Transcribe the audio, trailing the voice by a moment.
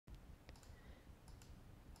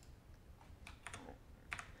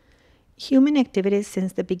Human activities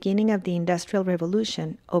since the beginning of the Industrial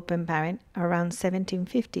Revolution, open parent, around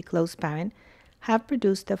 1750, close parent, have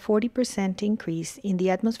produced a 40% increase in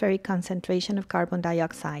the atmospheric concentration of carbon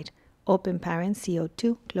dioxide, open parent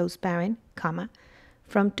CO2, close parent, comma,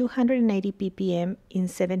 from 280 ppm in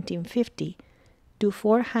 1750 to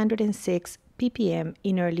 406 ppm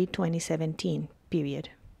in early 2017, period.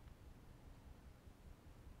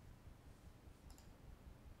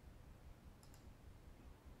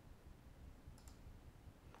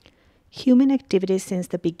 Human activities since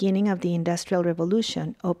the beginning of the Industrial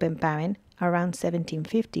Revolution, open parent, around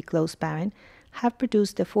 1750, close parent, have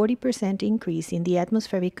produced a 40% increase in the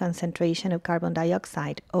atmospheric concentration of carbon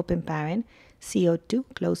dioxide, open parent, CO2,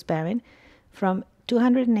 close parent, from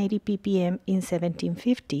 280 ppm in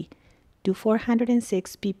 1750 to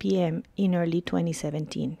 406 ppm in early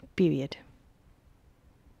 2017, period.